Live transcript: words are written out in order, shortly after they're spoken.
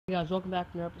Hey guys, welcome back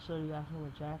to another episode of Gas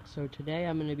with Jack. So today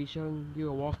I'm going to be showing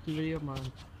you a walkthrough video of my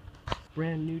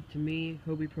brand new to me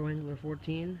Hobie Pro Angler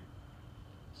 14.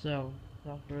 So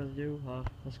without further ado,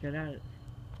 let's get at it.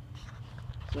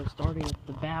 So starting at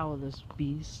the bow of this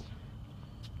beast,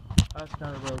 I just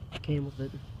got a rope, came with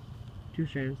it, 2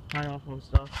 strands, tied off on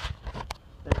stuff.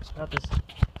 Then got this,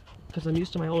 because I'm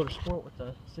used to my older sport with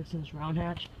the 6-inch round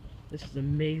hatch. This is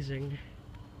amazing.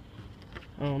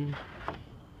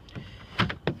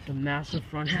 The massive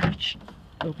front hatch,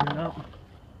 open it up,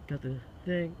 got the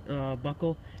thing,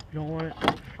 buckle, if you don't want it,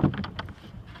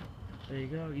 there you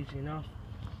go, easy enough.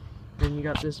 Then you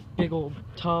got this big old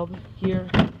tub here,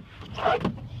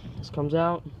 this comes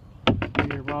out,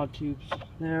 and your rod tubes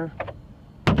there.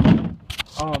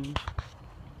 Then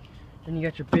you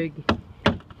got your big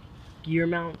gear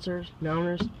mounters,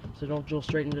 so don't drill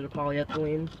straight into the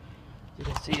polyethylene. As you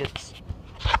can see, it's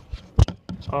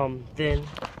thin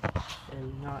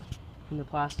and not in the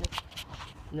plastic.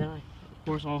 And then, of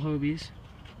course, all Hobies.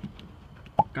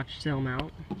 Got your sail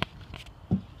mount.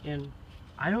 And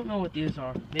I don't know what these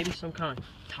are. Maybe some kind of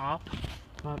top.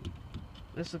 But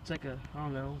this looks like a, I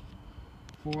don't know,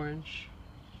 4-inch,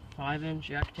 5-inch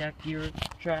Yak gear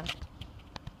track.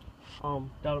 Got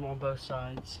them on both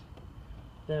sides.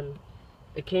 Then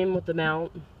it came with the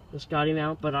mount, the Scotty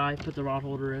mount, but I put the rod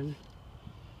holder in.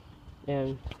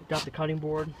 And got the cutting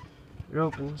board. It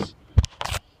opens.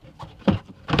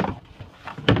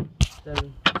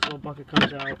 Then this little bucket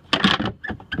comes out.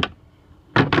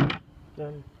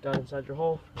 Then down inside your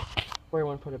hole, where you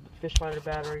want to put a fish finder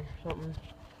battery or something.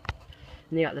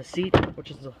 And you got the seat,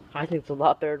 which is I think it's a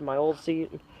lot better than my old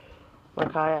seat, my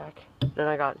kayak. Then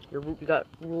you got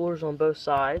rulers on both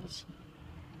sides.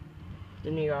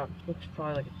 Then you got looks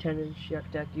probably like a 10-inch Yak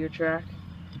gear track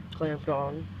clamped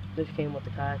on. This came with the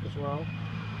kayak as well,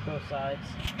 both sides.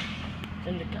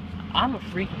 And I'm a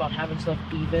freak about having stuff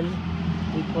evenly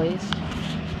placed.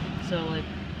 So like,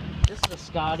 this is a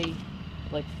Scotty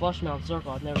like flush mount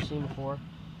circle I've never seen before,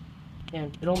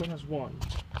 and it only has one.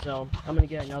 So I'm gonna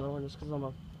get another one just because I'm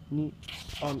a neat,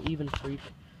 even freak.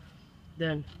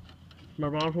 Then my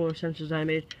rod holder sensors I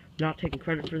made. Not taking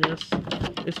credit for this.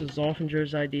 This was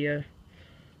Zolfinger's idea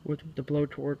with the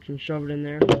blowtorch and shove it in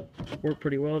there. Worked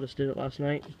pretty well. Just did it last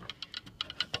night.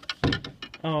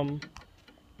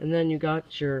 And then you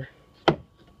got your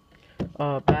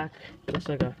back. Looks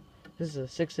like this is a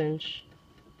 6-inch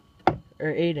or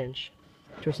 8-inch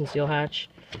twist and seal hatch.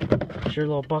 It's your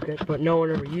little bucket, but no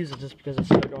one ever uses this because it's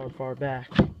so darn far back.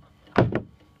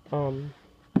 Then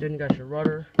you got your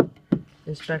rudder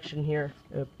inspection here.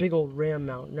 A big old ram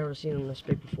mount. Never seen them this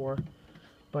big before.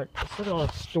 But look at all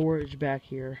the storage back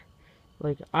here.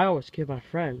 Like, I always kid my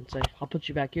friends, like, I'll put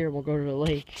you back here and we'll go to the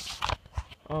lake.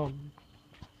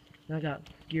 I got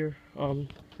gear, or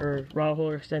rod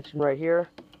holder extension right here.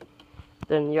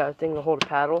 Then you got a thing to hold a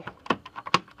paddle.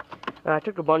 And I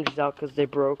took the bungees out because they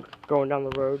broke going down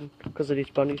the road because of these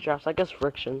bungee straps. I guess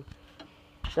friction.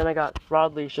 Then I got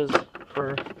rod leashes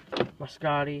for my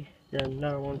Scotty. Then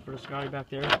another one for the Scotty back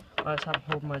there. I just have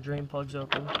to hold my drain plugs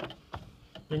open.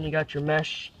 Then you got your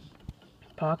mesh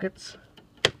pockets.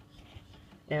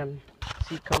 And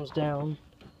seat comes down.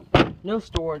 No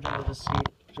storage under the seat,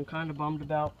 which I'm kind of bummed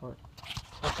about, but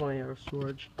that's plenty of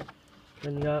storage.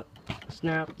 Then you got a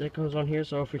snap that goes on here,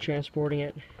 so if you're transporting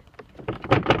it,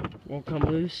 it won't come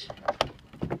loose.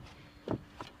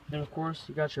 Then of course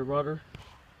you got your rudder.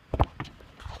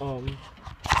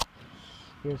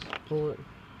 Just pull it.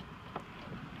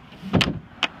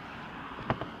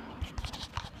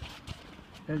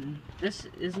 And this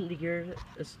isn't the gear,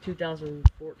 it's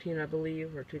 2014 I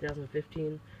believe, or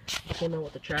 2015. It came out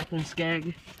with the tracking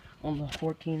skeg on the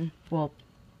 14, well,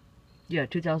 yeah,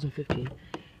 2015.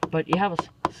 But you have a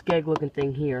skeg looking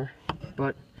thing here,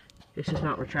 but it's just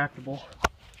not retractable.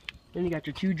 Then you got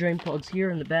your 2 drain plugs here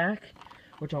in the back,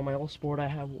 which on my old sport I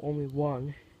have only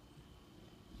one.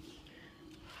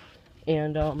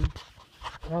 And I'll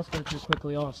just go through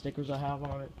quickly all the stickers I have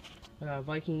on it. I got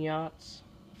Viking Yachts,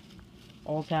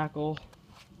 All Tackle,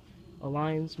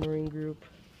 Alliance Marine Group,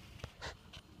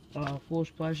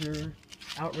 Foolish Pleasure,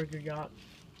 Outrigger Yacht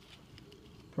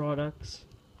products.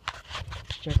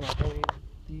 Check out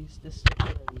this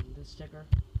sticker and this sticker.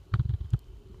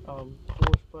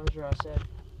 Foolish Pleasure, I said,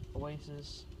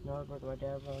 Oasis, another boat that my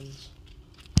dad runs.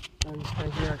 And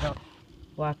right here I got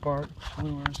Black Bart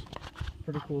lures,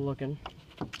 pretty cool looking.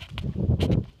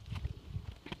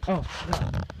 Oh,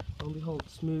 yeah. Lo and behold,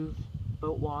 Smooth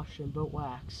Boat Wash and Boat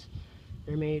Wax.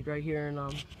 They're made right here in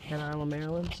Penn Island,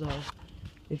 Maryland. So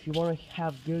if you want to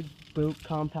have good boat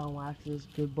compound waxes,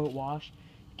 good boat wash,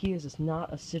 the key is it's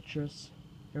not a citrus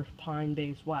or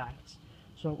pine-based wax.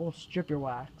 so it will strip your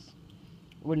wax.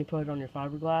 When you put it on your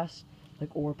fiberglass, like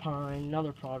or pine and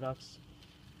other products,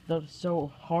 that's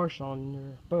so harsh on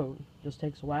your boat, just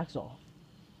takes the wax off.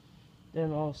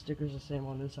 Then all the stickers the same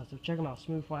on this side, so check them out,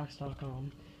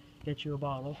 smoothwax.com. Get you a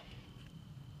bottle.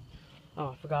 Oh,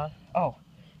 I forgot. Oh,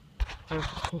 I'm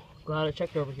glad I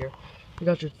checked over here. You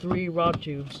got your 3 rod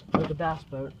tubes with the bass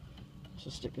boat. So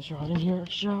stick this rod in here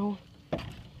to show.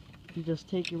 You just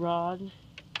take your rod,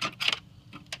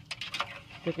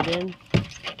 stick it in.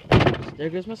 There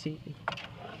goes my seat.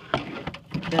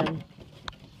 Then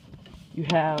you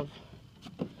have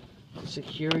to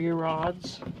secure your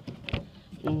rods,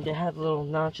 and they have little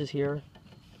notches here.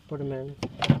 Put them in.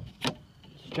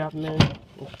 Strap them in.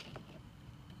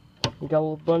 You got a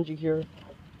little bungee here.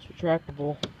 It's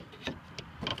retractable.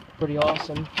 Pretty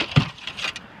awesome.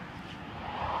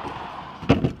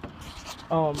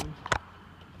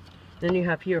 Then you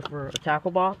have here for a tackle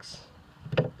box.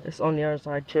 It's on the other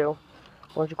side too.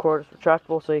 Once you cord, it's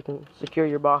retractable so you can secure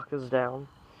your boxes down.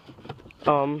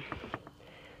 And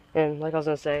like I was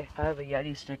gonna say, I have a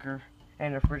Yeti sticker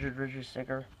and a Frigid Ridge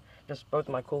sticker. Just both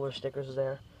of my cooler stickers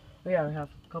there. But yeah, I have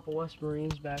a couple West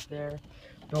Marines back there.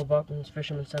 Bill Buckman's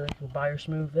Fisherman Center. You can buy your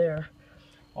smooth there.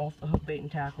 Off the hook, bait,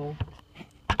 and tackle.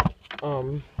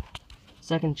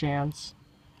 Second Chance.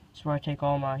 That's where I take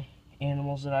all my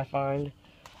animals that I find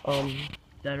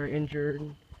that are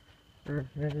injured, or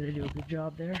they do a good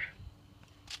job there.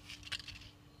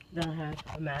 Then I have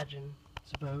Imagine.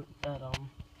 It's a boat that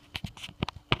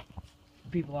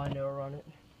people I know run it.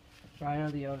 Or I know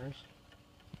the owners.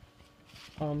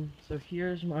 So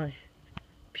here's my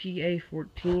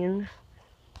PA14.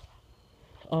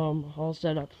 All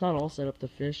set up. It's not all set up to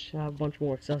fish. I have a bunch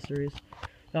more accessories.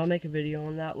 But I'll make a video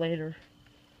on that later.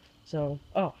 So,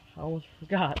 oh, I almost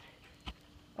forgot.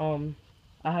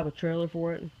 I have a trailer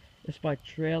for it. It's by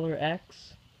Trailer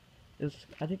X.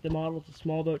 I think the model is a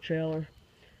small boat trailer,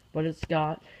 but it's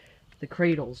got the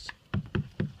cradles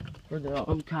for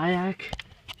the kayak.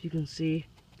 You can see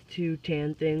 2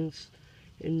 tan things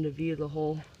in the V of the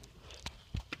hull.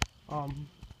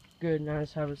 Good,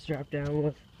 nice. Have it strapped down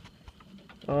with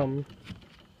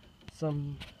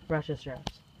some ratchet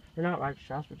straps. Or not ratchet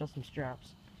straps, but just some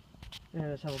straps. And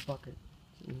I just have a bucket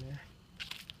in there.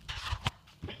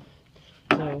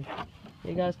 So,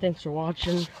 hey guys, thanks for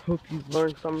watching. Hope you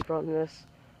learned something from this.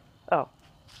 Oh,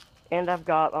 and I've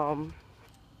got an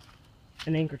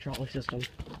anchor trolley system.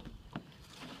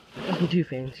 You can do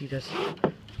things. You just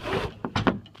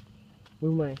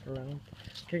move my anchor around.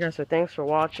 Okay guys, so thanks for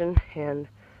watching, and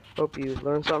hope you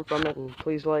learned something from it, and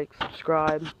please like,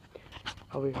 subscribe.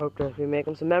 We hope to be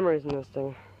making some memories in this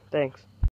thing. Thanks.